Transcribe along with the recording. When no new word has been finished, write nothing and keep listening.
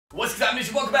What's up,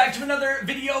 Mission? Welcome back to another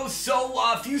video. So,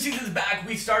 a few seasons back,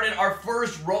 we started our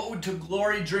first Road to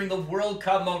Glory during the World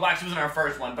Cup mode. Well, actually, it wasn't our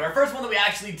first one, but our first one that we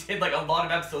actually did like a lot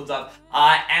of episodes of.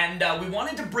 We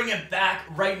wanted to bring it back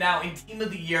right now in Team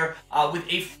of the Year with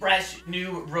a fresh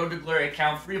new Road to Glory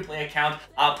account, free-to-play account,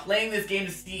 playing this game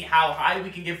to see how high we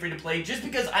can get free-to-play, just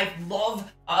because I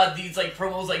love these like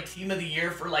promos like Team of the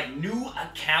Year for like new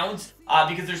accounts.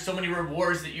 Because there's so many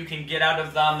rewards that you can get out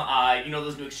of them, you know,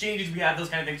 those new exchanges we have, those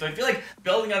kind of things. So I feel like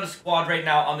building out a squad right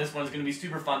now on this one is going to be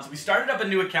super fun. So we started up a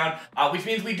new account, which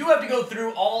means we do have to go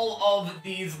through all of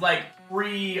these like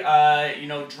free, you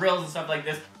know, drills and stuff like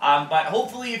this. But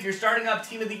hopefully if you're starting up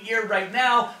Team of the Year right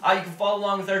now, you can follow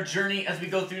along with our journey as we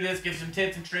go through this, give some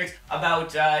tips and tricks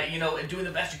about, you know, doing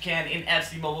the best you can in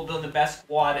FC Mobile, building the best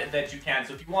squad that you can.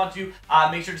 So if you want to,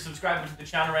 make sure to subscribe to the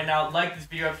channel right now, like this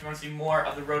video if you want to see more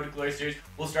of the Road to Glory series.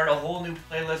 We'll start a whole new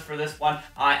playlist for this one,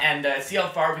 and see how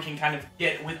far we can kind of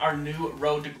get with our new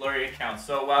Road to Glory account.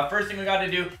 So first thing we got to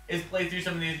do is play through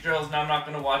some of these drills. Now I'm not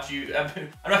going to watch you,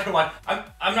 I'm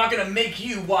not going to make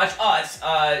you watch us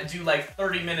do like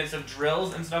 30 minutes of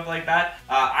drills and stuff like that.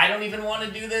 I don't even want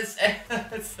to do this,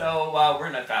 so we're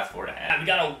going to fast forward ahead. We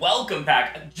got a welcome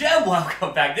pack, a gem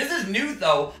welcome pack. This is new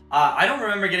though. I don't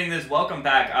remember getting this welcome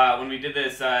pack when we did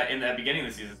this in the beginning of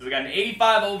the season. So we got an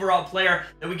 85 overall player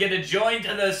that we get to join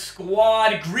to the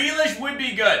squad. Grealish would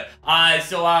be good.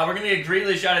 So we're going to get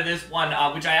Grealish out of this one,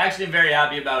 which I actually am very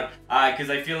happy about because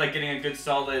I feel like getting a good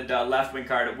solid left wing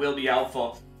card will be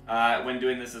helpful when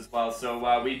doing this as well.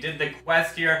 So we did the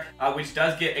quest here, which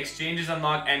does get exchanges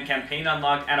unlocked and campaign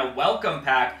unlocked and a welcome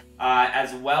pack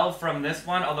as well from this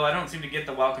one, although I don't seem to get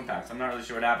the welcome packs. I'm not really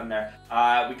sure what happened there.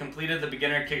 We completed the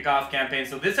beginner kickoff campaign,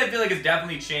 so this I feel like has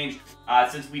definitely changed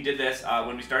since we did this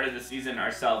when we started the season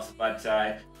ourselves. But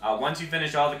once you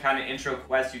finish all the kind of intro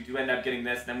quests, you do end up getting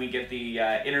this. Then we get the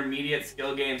intermediate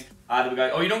skill games that we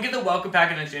got. Oh, you don't get the welcome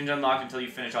pack and exchange unlocked until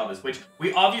you finish all this, which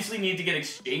we obviously need to get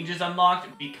exchanges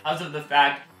unlocked because of the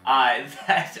fact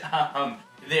that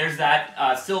there's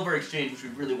that silver exchange, which we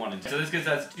really wanted to. So this gives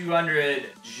us 200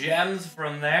 gems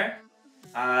from there.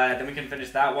 Then we can finish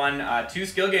that one. 2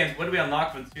 skill games. What do we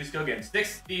unlock for the 2 skill games?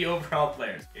 60 overall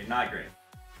players. Okay, not great.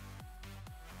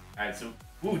 Alright, so,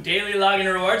 ooh, daily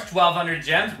login rewards, 1,200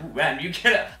 gems. Ooh, man, you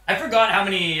get I forgot how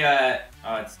many,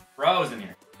 oh, it's frozen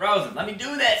here. Frozen. Let me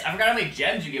do this. I forgot how many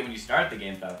gems you get when you start the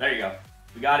game, though. There you go.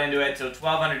 We got into it, so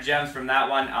 1,200 gems from that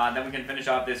one. Then we can finish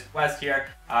off this quest here.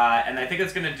 And I think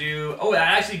it's going to do... Oh,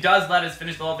 that actually does let us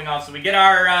finish the whole thing off. So we get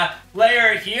our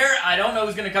player here. I don't know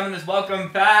who's going to come in this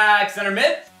welcome pack. Center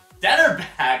mid? Center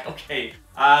back. Okay.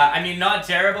 I mean, not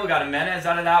terrible. Got a Menez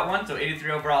out of that one. So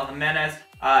 83 overall. The Menez.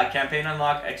 Campaign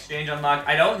unlock, exchange unlock.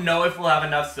 I don't know if we'll have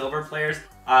enough silver players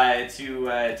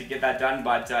to get that done,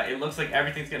 but it looks like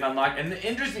everything's getting unlocked. And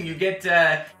interesting, you get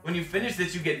when you finish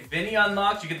this, you get Vinny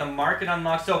unlocked, you get the market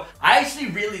unlocked. So I actually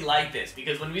really like this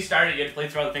because when we started, you had to play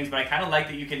through all the things, but I kind of like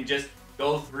that you can just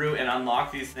go through and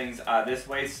unlock these things this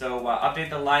way. So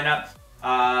update the lineup,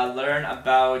 learn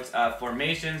about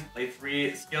formations, play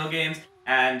 3 skill games,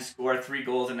 and score 3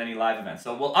 goals in any live event.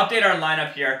 So we'll update our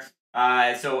lineup here.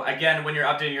 So again, when you're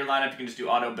updating your lineup, you can just do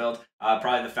auto build,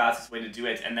 probably the fastest way to do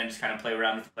it, and then just kind of play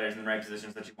around with the players in the right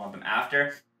positions that you want them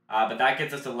after. But that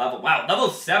gets us to level, wow, level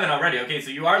 7 already. Okay, so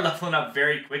you are leveling up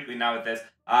very quickly now with this.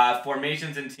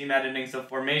 Formations and team editing. So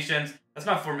formations, that's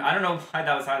not I don't know why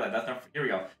that was highlighted. That's not, here we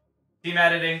go. Team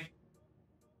editing.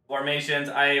 Formations,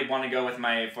 I want to go with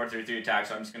my 4-3-3 attack,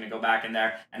 so I'm just going to go back in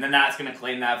there, and then that's going to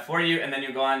claim that for you, and then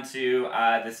you go on to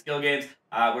the skill games,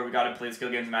 where we got to play the skill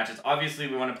games matches. Obviously,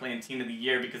 we want to play in Team of the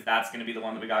Year, because that's going to be the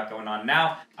one that we got going on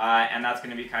now, and that's going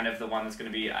to be kind of the one that's going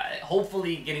to be,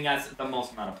 hopefully, getting us the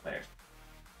most amount of players.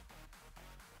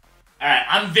 Alright,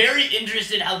 I'm very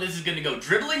interested how this is going to go.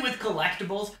 Dribbling with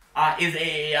collectibles is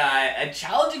a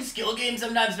challenging skill game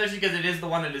sometimes, especially because it is the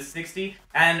one that is 60.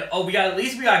 And, oh, at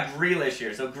least we got Grealish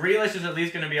here. So Grealish is at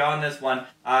least going to be on this one.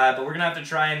 But we're going to have to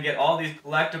try and get all these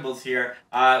collectibles here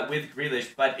with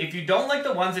Grealish. But if you don't like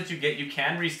the ones that you get, you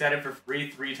can reset it for free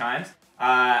 3 times.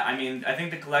 I mean, I think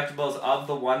the collectibles of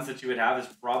the ones that you would have is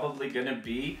probably going to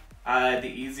be the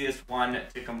easiest one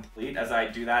to complete, as I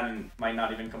do that and might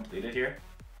not even complete it here.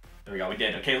 There we go, we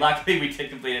did. Okay, luckily we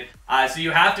did complete it. So you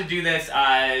have to do this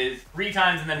 3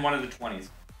 times and then one of the 20s.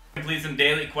 Complete some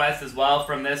daily quests as well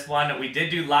from this one. We did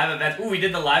do live events. Ooh, we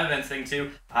did the live events thing too.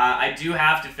 I do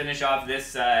have to finish off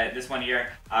this this one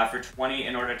here for 20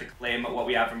 in order to claim what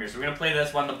we have from here. So we're going to play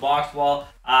this one, the box wall,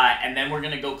 and then we're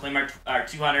going to go claim our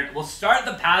 200. We'll start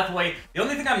the pathway. The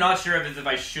only thing I'm not sure of is if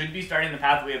I should be starting the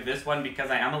pathway of this one, because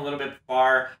I am a little bit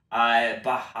far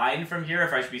behind from here,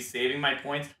 if I should be saving my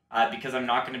points. Because I'm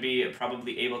not going to be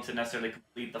probably able to necessarily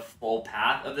complete the full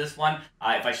path of this one,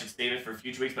 if I should save it for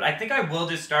future weeks. But I think I will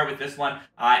just start with this one,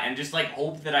 and just like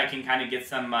hope that I can kind of get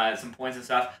some points and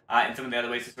stuff, and some of the other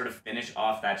ways to sort of finish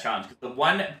off that challenge. Because the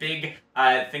one big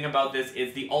thing about this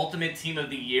is the ultimate team of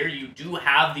the year. You do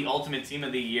have the ultimate team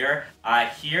of the year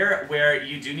here, where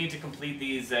you do need to complete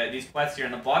these quests here.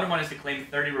 And the bottom one is to claim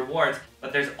 30 rewards,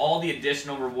 but there's all the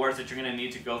additional rewards that you're going to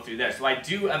need to go through there. So I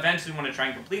do eventually want to try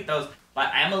and complete those.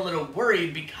 But I am a little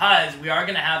worried because we are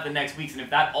going to have the next weeks, and if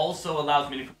that also allows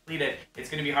me to complete it, it's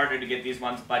going to be harder to get these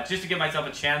ones. But just to give myself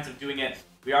a chance of doing it,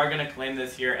 we are going to claim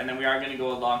this here, and then we are going to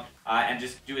go along and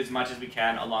just do as much as we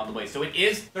can along the way. So it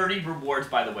is 30 rewards,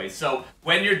 by the way. So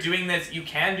when you're doing this, you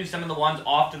can do some of the ones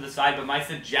off to the side, but my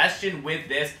suggestion with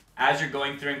this, as you're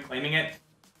going through and claiming it,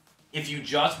 if you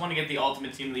just want to get the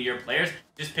Ultimate Team of the Year players,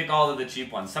 just pick all of the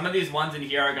cheap ones. Some of these ones in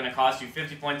here are going to cost you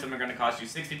 50 points, some are going to cost you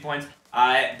 60 points,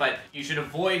 but you should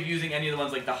avoid using any of the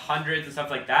ones like the hundreds and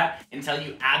stuff like that until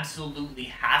you absolutely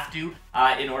have to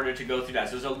in order to go through that.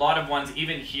 So there's a lot of ones,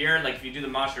 even here, like if you do the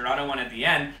Mascherano one at the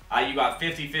end, you got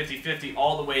 50, 50, 50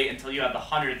 all the way until you have the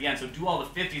 100 at the end. So do all the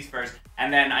 50s first,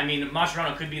 and then, I mean,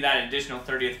 Mascherano could be that additional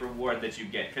 30th reward that you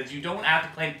get, because you don't have to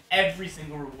claim every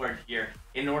single reward here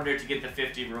in order to get the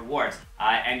 50 rewards,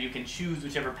 and you can choose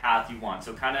whichever path you want.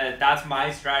 So kind of, that's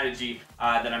my strategy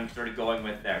that I'm sort of going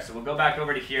with there. So we'll go back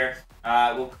over to here.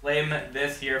 We'll claim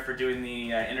this here for doing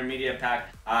the intermediate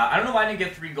pack. I don't know why I didn't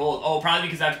get 3 gold. Oh, probably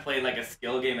because I have to play like a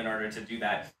skill game in order to do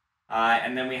that.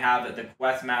 And then we have the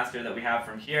quest master that we have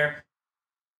from here.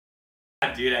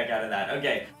 Dude, I got that.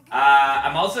 Okay.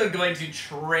 I'm also going to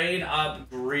train up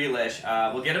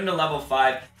Grealish. We'll get him to level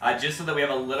 5, just so that we have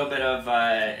a little bit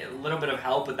of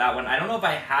help with that one. I don't know if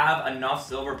I have enough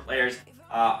silver players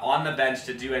on the bench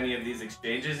to do any of these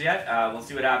exchanges yet. We'll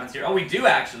see what happens here. Oh, we do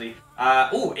actually.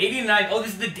 Oh, 89. Oh,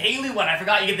 this is the daily one. I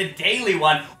forgot you get the daily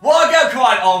one. Walkout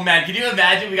quad. Oh man, can you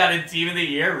imagine we got a team of the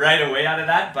year right away out of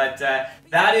that? But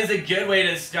that is a good way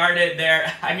to start it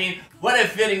there. I mean, what a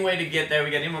fitting way to get there. We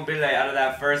get Immobile out of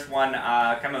that first one,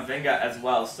 Camavinga as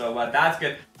well. So that's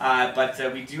good.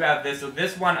 But we do have this. So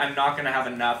this one, I'm not going to have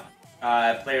enough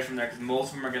players from there because most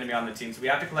of them are going to be on the team. So we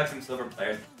have to collect some silver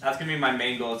players. That's going to be my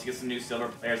main goal, is to get some new silver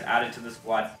players added to the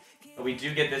squad. But we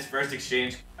do get this first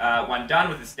exchange one done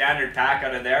with the standard pack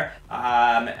out of there.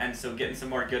 And so getting some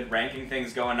more good ranking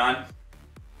things going on.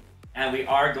 And we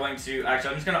are going to,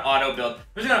 actually, I'm just going to auto build. I'm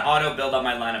just going to auto build up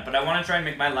my lineup, but I want to try and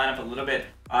make my lineup a little bit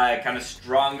kind of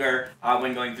stronger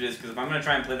when going through this, because if I'm going to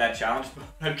try and play that challenge,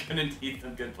 I'm going to need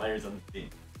some good players on the team.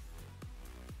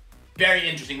 Very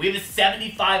interesting. We have a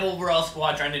 75 overall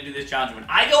squad trying to do this challenge win.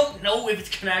 I don't know if it's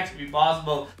going to actually be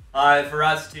possible for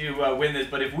us to win this,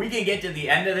 but if we can get to the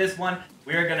end of this one,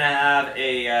 we're going to have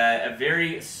a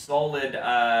very solid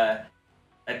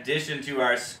addition to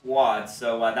our squad.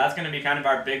 So that's going to be kind of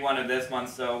our big one of this one.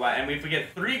 So and if we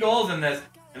get 3 goals in this,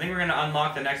 I think we're going to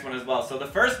unlock the next one as well. So the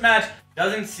first match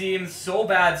doesn't seem so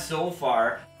bad so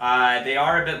far. They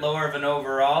are a bit lower of an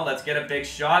overall. Let's get a big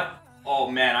shot.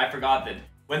 Oh man, I forgot that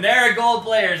when they're gold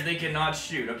players, they cannot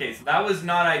shoot. Okay, so that was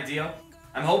not ideal.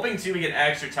 I'm hoping too we get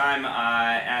extra time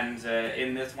and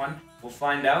in this one. We'll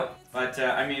find out. But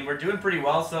I mean, we're doing pretty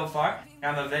well so far.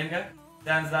 Camavinga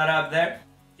sends that up there.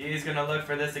 He's going to look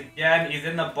for this again. He's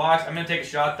in the box. I'm going to take a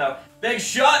shot, though. Big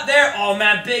shot there. Oh,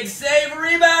 man. Big save.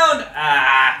 Rebound.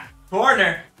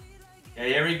 Corner.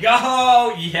 Okay, here we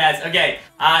go. Yes. Okay.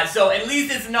 So at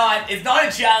least it's not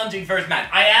a challenging first match.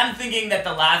 I am thinking that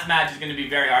the last match is going to be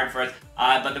very hard for us.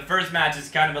 But the first match is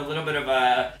kind of a little bit of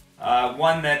a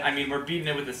one that, I mean, we're beating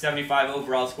it with the 75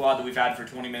 overall squad that we've had for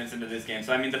 20 minutes into this game.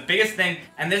 So, I mean, the biggest thing,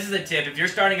 and this is a tip, if you're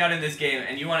starting out in this game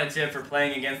and you want a tip for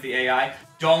playing against the AI,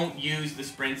 don't use the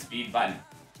sprint speed button.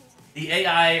 The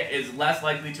AI is less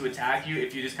likely to attack you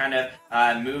if you just kind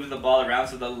of move the ball around.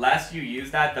 So the less you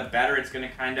use that, the better it's going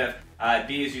to kind of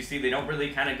be. As you see, they don't really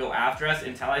kind of go after us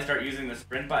until I start using the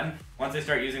sprint button. Once I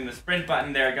start using the sprint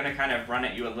button, they're going to kind of run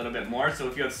at you a little bit more. So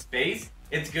if you have space,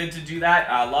 it's good to do that.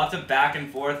 Lots of back and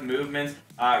forth movements,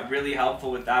 really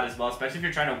helpful with that as well, especially if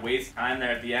you're trying to waste time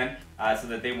there at the end so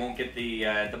that they won't get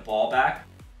the ball back.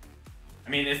 I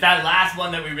mean, it's that last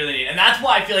one that we really need, and that's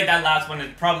why I feel like that last one is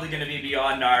probably going to be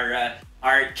beyond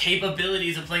our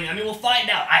capabilities of playing. I mean, we'll find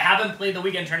out. I haven't played the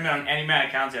weekend tournament on any of my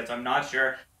accounts yet, so I'm not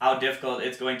sure how difficult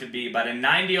it's going to be. But a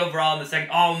 90 overall in the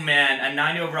second, oh man, a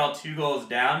 90 overall, 2 goals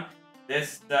down.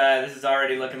 this is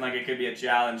already looking like it could be a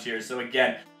challenge here. So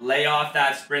again, lay off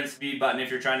that sprint speed button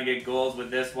if you're trying to get goals with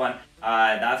this one.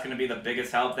 That's going to be the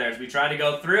biggest help there as we try to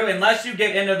go through. Unless you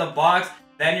get into the box,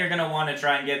 then you're going to want to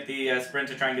try and get the sprint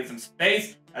to try and get some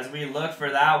space as we look for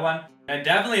that one. I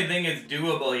definitely think it's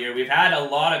doable here. We've had a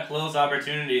lot of close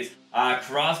opportunities.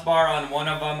 Crossbar on one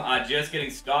of them, just getting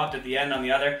stopped at the end on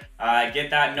the other. Get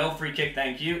that, no free kick,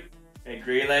 thank you. Okay,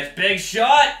 Grealish, big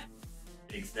shot!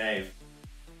 Big save.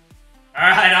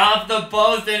 Alright, off the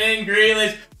post and in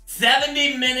Grealish.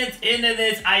 70 minutes into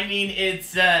this, I mean, it's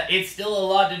still a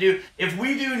lot to do. If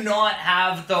we do not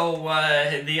have, though,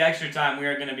 the extra time, we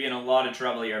are going to be in a lot of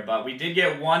trouble here. But we did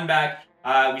get one back.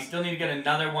 We still need to get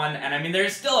another one. And, I mean,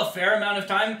 there's still a fair amount of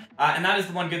time. And that is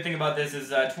the one good thing about this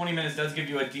is 20 minutes does give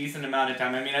you a decent amount of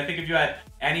time. I mean, I think if you had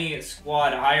any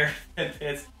squad higher than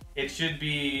this, it should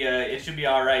be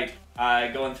all right.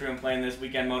 Going through and playing this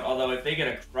weekend mode. Although, if they get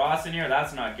a cross in here,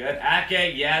 that's not good.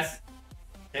 Ake, yes.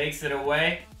 Takes it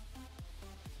away.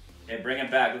 Okay, bring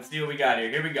it back. Let's see what we got here.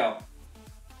 Here we go.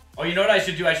 Oh, you know what I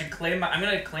should do? I should claim I'm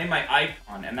going to claim my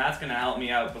icon, and that's going to help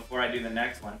me out before I do the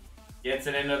next one. Gets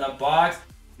it into the box.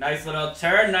 Nice little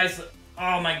turn. Nice.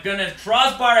 Oh, my goodness.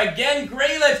 Crossbar again.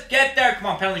 Grealish, get there. Come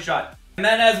on, penalty shot.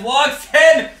 Menez walks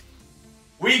in.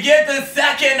 We get the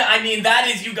second. I mean, that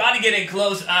is, you got to get in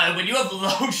close. When you have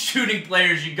low shooting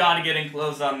players, you got to get in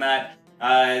close on that.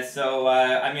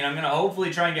 I mean, I'm going to hopefully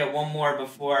try and get one more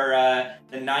before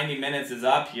the 90 minutes is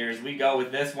up here as we go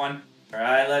with this one. All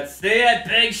right, let's see it.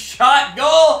 Big shot,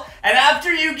 goal. And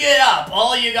after you get up,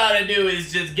 all you got to do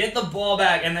is just get the ball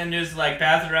back and then just, like,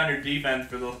 pass it around your defense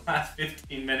for the last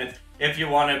 15 minutes if you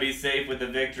want to be safe with the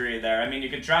victory there. I mean, you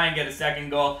could try and get a second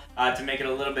goal to make it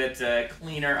a little bit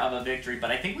cleaner of a victory, but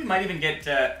I think we might even get,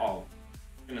 I'm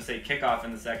going to say kickoff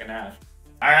in the second half.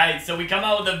 Alright, so we come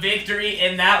out with a victory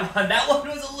in that one. That one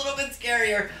was a little bit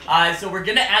scarier. So we're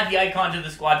going to add the icon to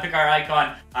the squad, pick our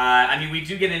icon. I mean, we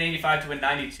do get an 85 to a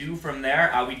 92 from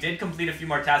there. We did complete a few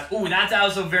more tasks. Ooh, that's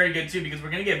also very good too because we're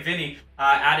going to get Vinny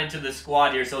added to the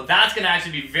squad here. So that's going to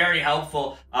actually be very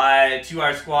helpful to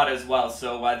our squad as well.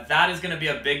 So that is going to be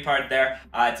a big part there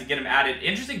to get him added.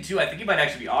 Interesting too, I think he might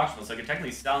actually be optional. So I could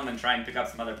technically sell him and try and pick up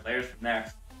some other players from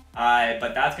there.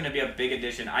 But that's going to be a big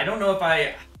addition. I don't know if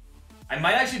I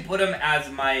might actually put him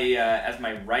as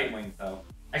my right wing though.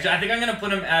 Actually, I think I'm gonna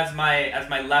put him as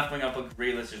my left wing. I'll put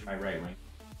Grealish as my right wing.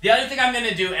 The other thing I'm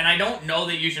gonna do, and I don't know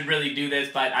that you should really do this,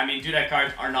 but I mean, Dudek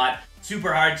cards are not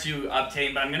super hard to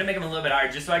obtain, but I'm gonna make them a little bit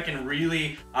hard just so I can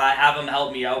really have them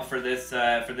help me out for this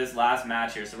last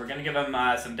match here. So we're gonna give him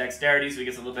some dexterity so he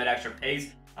gets a little bit extra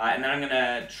pace. And then I'm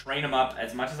gonna train him up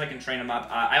as much as I can train him up.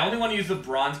 I only want to use the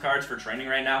bronze cards for training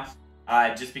right now,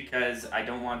 just because I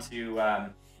don't want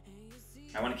to.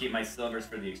 I want to keep my silvers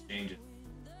for the exchanges.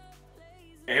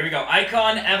 Okay, here we go.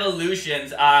 Icon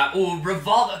evolutions. Ooh,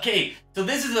 Rivaldo. Okay, so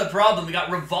this is a problem. We got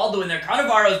Rivaldo in there.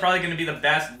 Cannavaro is probably going to be the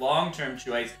best long-term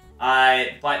choice.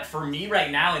 But for me right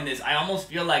now in this, I almost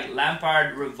feel like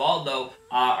Lampard, Rivaldo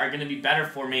are going to be better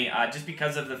for me. Just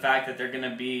because of the fact that they're going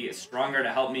to be stronger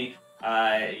to help me,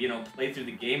 you know, play through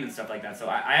the game and stuff like that. So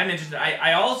I am interested.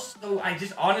 I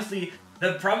just honestly...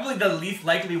 Probably the least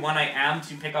likely one I am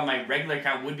to pick on my regular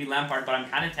account would be Lampard, but I'm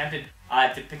kind of tempted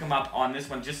to pick him up on this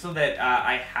one just so that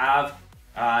I have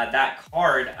that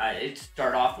card to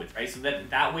start off with, right? So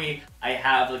that way I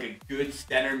have like a good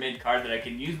center mid card that I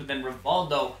can use, but then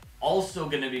Rivaldo also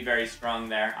going to be very strong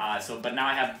there. But now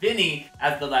I have Vinny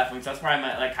as the left wing, so that's where I'm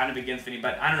like kind of against Vinny,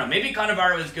 but I don't know, maybe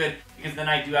Cannavaro is good because then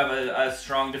I do have a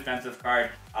strong defensive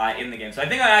card in the game. So I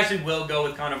think I actually will go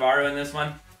with Cannavaro in this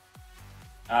one.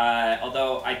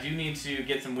 Although I do need to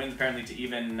get some wins apparently to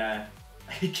even I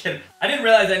didn't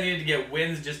realize I needed to get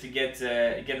wins just to get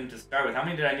him to start with. How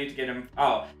many did I need to get him?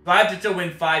 Oh, so I have to still win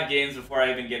 5 games before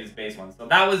I even get his base one. So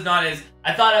that was not as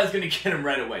I thought I was going to get him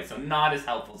right away. So not as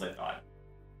helpful as I thought.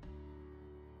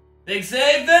 Big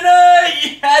save,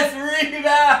 Vinny! Yes,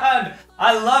 rebound!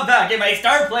 I love that. Okay, my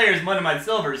star player is one of my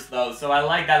silvers though, so I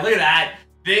like that. Look at that.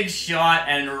 Big shot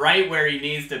and right where he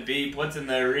needs to be. Puts in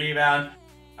the rebound.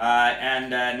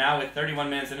 Now with 31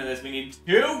 minutes into this, we need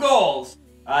 2 goals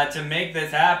to make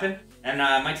this happen. And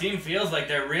my team feels like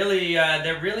they're really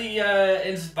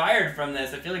inspired from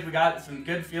this. I feel like we got some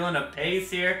good feeling of pace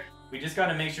here. We just got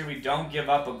to make sure we don't give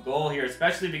up a goal here,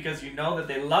 especially because you know that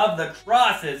they love the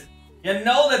crosses. You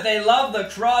know that they love the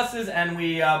crosses, and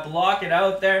we block it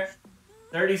out there.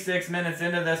 36 minutes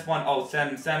into this one. Oh,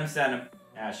 send him.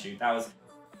 Ah, shoot, that was...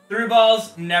 Through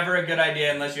balls, never a good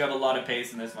idea unless you have a lot of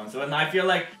pace in this one. So I feel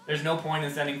like there's no point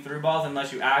in sending through balls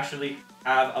unless you actually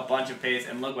have a bunch of pace.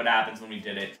 And look what happens when we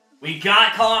did it. We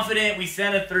got confident, we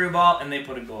sent a through ball, and they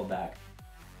put a goal back.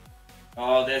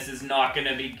 Oh, this is not going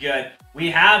to be good.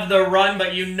 We have the run,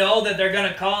 but you know that they're going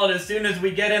to call it as soon as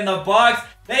we get in the box.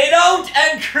 They don't,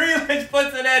 and Grealish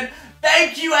puts it in.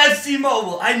 Thank you, FC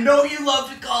Mobile. I know you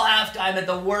love to call halftime at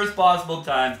the worst possible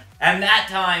times, and that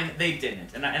time they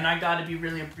didn't. And I got to be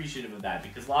really appreciative of that,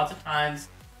 because lots of times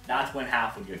that's when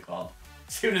half would get called.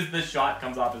 As soon as the shot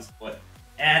comes off his foot.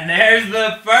 And there's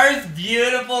the first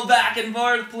beautiful back and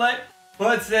forth play.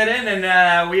 Puts it in,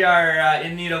 and we are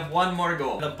in need of one more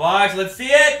goal. The box, let's see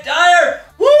it. Dyer!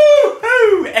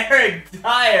 Woo-hoo! Eric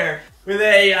Dyer with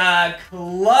a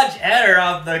clutch header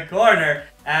off the corner.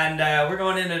 And we're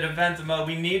going into defensive mode.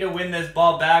 We need to win this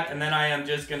ball back, and then I am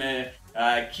just going to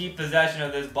keep possession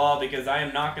of this ball because I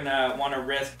am not going to want to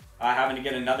risk having to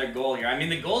get another goal here. I mean,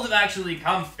 the goals have actually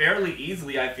come fairly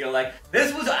easily, I feel like.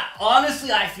 This was,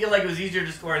 honestly, I feel like it was easier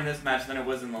to score in this match than it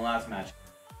was in the last match.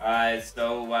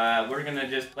 So we're going to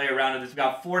just play around with this. We've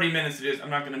got 40 minutes to do this. I'm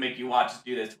not going to make you watch us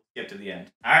do this. Skip to the end.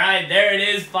 Alright, there it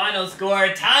is. Final score.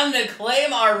 Time to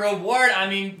claim our reward. I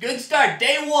mean, good start.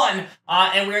 Day 1.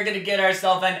 And we're going to get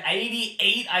ourselves an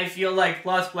 88, I feel like,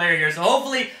 plus player here. So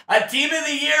hopefully, a team of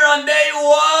the year on day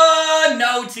 1.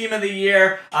 No team of the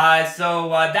year. So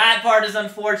that part is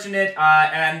unfortunate.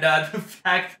 And the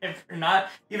fact that we're not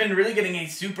even really getting a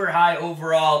super high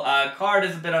overall card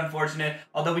is a bit unfortunate.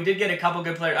 Although we did get a couple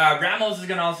good players. Ramos is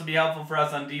going to also be helpful for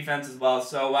us on defense as well.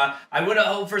 So I would have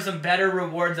hoped for some better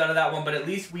rewards out of that one, but at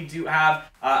least we do have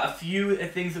a few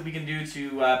things that we can do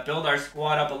to build our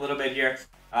squad up a little bit here.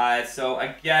 So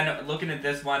again, looking at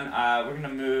this one, we're gonna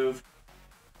move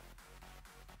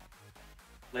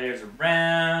players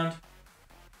around.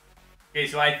 Okay,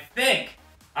 so I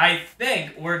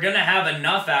think we're gonna have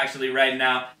enough actually right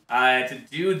now to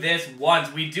do this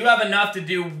once. We do have enough to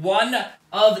do one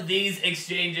of these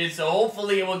exchanges, so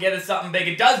hopefully it will get us something big.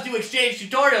 It does do exchange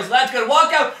tutorials, so that's good.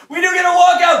 Walkout! We do get a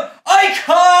walkout!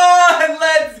 Icon!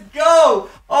 Let's go!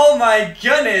 Oh my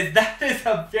goodness, that is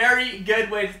a very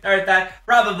good way to start that.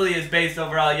 Probably his base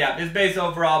overall, yeah, his base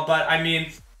overall, but I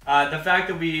mean, the fact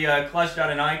that we clutched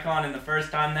out an icon in the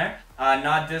first time there,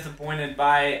 not disappointed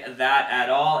by that at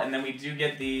all. And then we do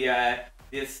get the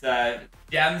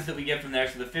gems that we get from there,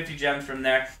 so the 50 gems from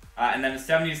there, and then a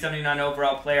 70 to 79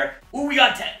 overall player. Ooh, we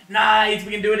got 10. Nice,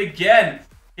 we can do it again.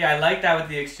 Yeah, I like that with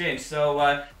the exchange.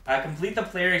 So complete the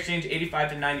player exchange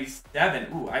 85 to 97.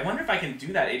 Ooh, I wonder if I can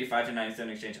do that 85 to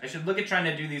 97 exchange. I should look at trying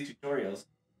to do these tutorials.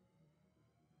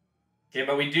 Okay,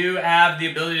 but we do have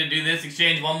the ability to do this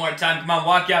exchange one more time. Come on,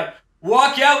 walk out.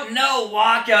 Walk out. No,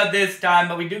 walk out this time.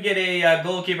 But we do get a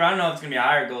goalkeeper. I don't know if it's going to be a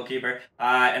higher goalkeeper.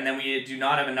 And then we do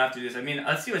not have enough to do this. I mean,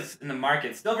 let's see what's in the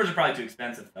market. Silvers are probably too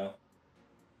expensive, though.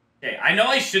 Okay, I know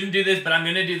I shouldn't do this, but I'm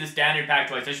going to do the standard pack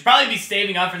twice. I should probably be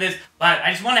saving up for this, but I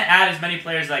just want to add as many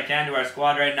players as I can to our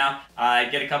squad right now.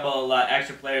 Get a couple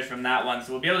extra players from that one.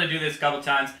 So we'll be able to do this a couple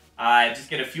times.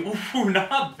 Just get a few. Ooh,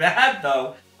 not bad,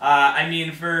 though. I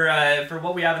mean, for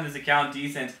what we have in this account,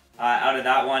 decent out of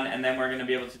that one. And then we're going to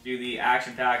be able to do the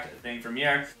action pack thing from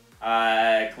here.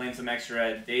 Claim some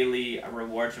extra daily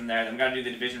rewards from there. Then we got to do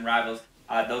the division rivals,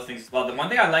 those things as well. The one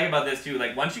thing I like about this, too,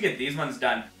 like once you get these ones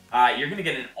done, you're going to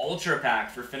get an ultra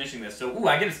pack for finishing this. So, ooh,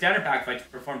 I get a standard pack if I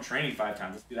perform training 5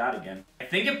 times. Let's do that again. I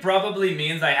think it probably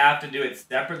means I have to do it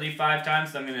separately 5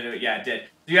 times, so I'm going to do it. Yeah, it did.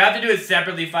 So you have to do it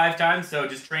separately 5 times, so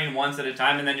just train once at a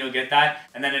time, and then you'll get that.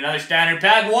 And then another standard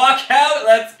pack. Walk out.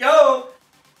 Let's go.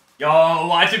 Yo,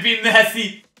 watch it be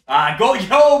Messi. Go,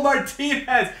 yo,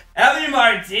 Martinez. Ellie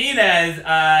Martinez.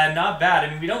 Not bad. I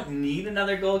mean, we don't need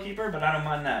another goalkeeper, but I don't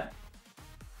mind that.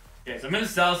 Okay, so I'm going to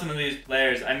sell some of these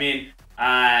players. I mean,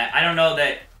 I don't know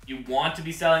that you want to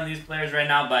be selling these players right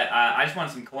now, but I just want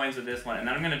some coins with this one. And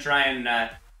then I'm going to try and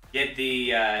get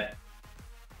the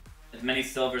as many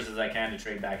silvers as I can to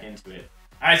trade back into it.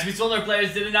 Alright, so we sold our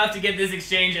players, did enough to get this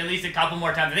exchange at least a couple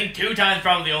more times. I think 2 times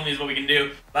probably only is what we can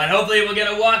do. But hopefully we'll get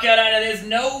a walkout out of this.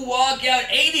 No walkout,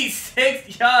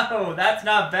 86. Yo, that's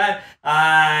not bad.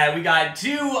 We got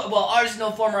 2,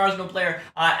 well, former Arsenal player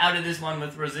out of this one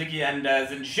with Rosicky and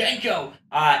Zinchenko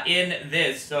in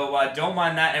this. So don't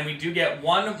mind that. And we do get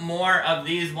 1 more of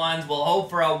these ones. We'll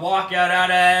hope for a walkout out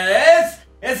of this.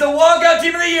 It's a walkout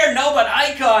team of the year. No, but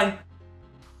Icon.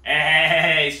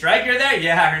 Hey, striker there.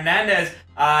 Yeah, Hernandez.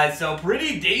 So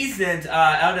pretty decent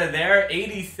out of there.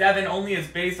 87, only his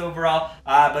base overall,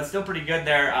 but still pretty good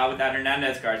there with that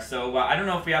Hernandez card. So I don't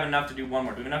know if we have enough to do 1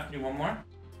 more. Do we have enough to do 1 more?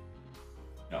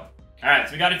 No. Alright,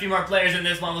 so we got a few more players in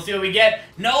this one. We'll see what we get.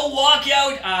 No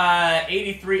walkout,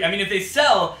 83. I mean, if they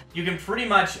sell, you can pretty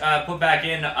much put back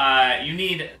in,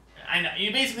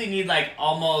 you basically need like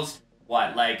almost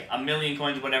what, like 1,000,000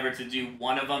 coins, whatever, to do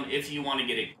one of them. If you want to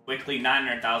get it quickly,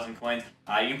 900,000 coins.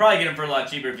 You can probably get them for a lot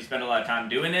cheaper if you spend a lot of time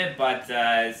doing it, but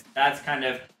that's kind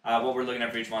of what we're looking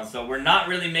at for each one. So we're not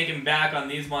really making back on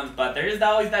these ones, but there is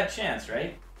always that chance,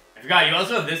 right? I forgot, you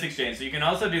also have this exchange, so you can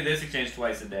also do this exchange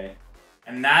twice a day.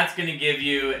 And that's going to give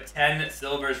you 10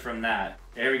 silvers from that.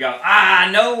 There we go. Ah,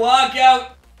 no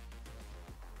walkout!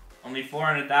 Only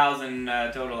 400,000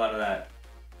 total out of that.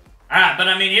 Alright, but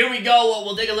I mean, here we go.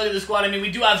 We'll take a look at the squad. I mean,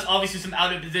 we do have obviously some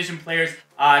out-of-position players.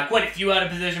 Quite a few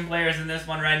out-of-position players in this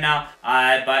one right now.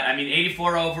 But I mean,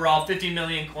 84 overall, 50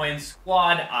 million coin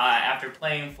squad. After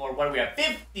playing for, what do we have?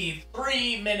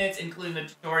 53 minutes, including the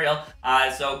tutorial.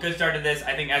 So good start to this.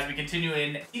 I think as we continue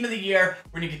in Team of the Year,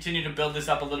 we're going to continue to build this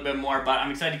up a little bit more. But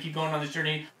I'm excited to keep going on this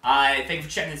journey. Thank you for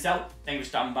checking this out. Thank you for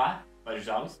stopping by. Pleasure as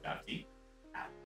always. Stopde.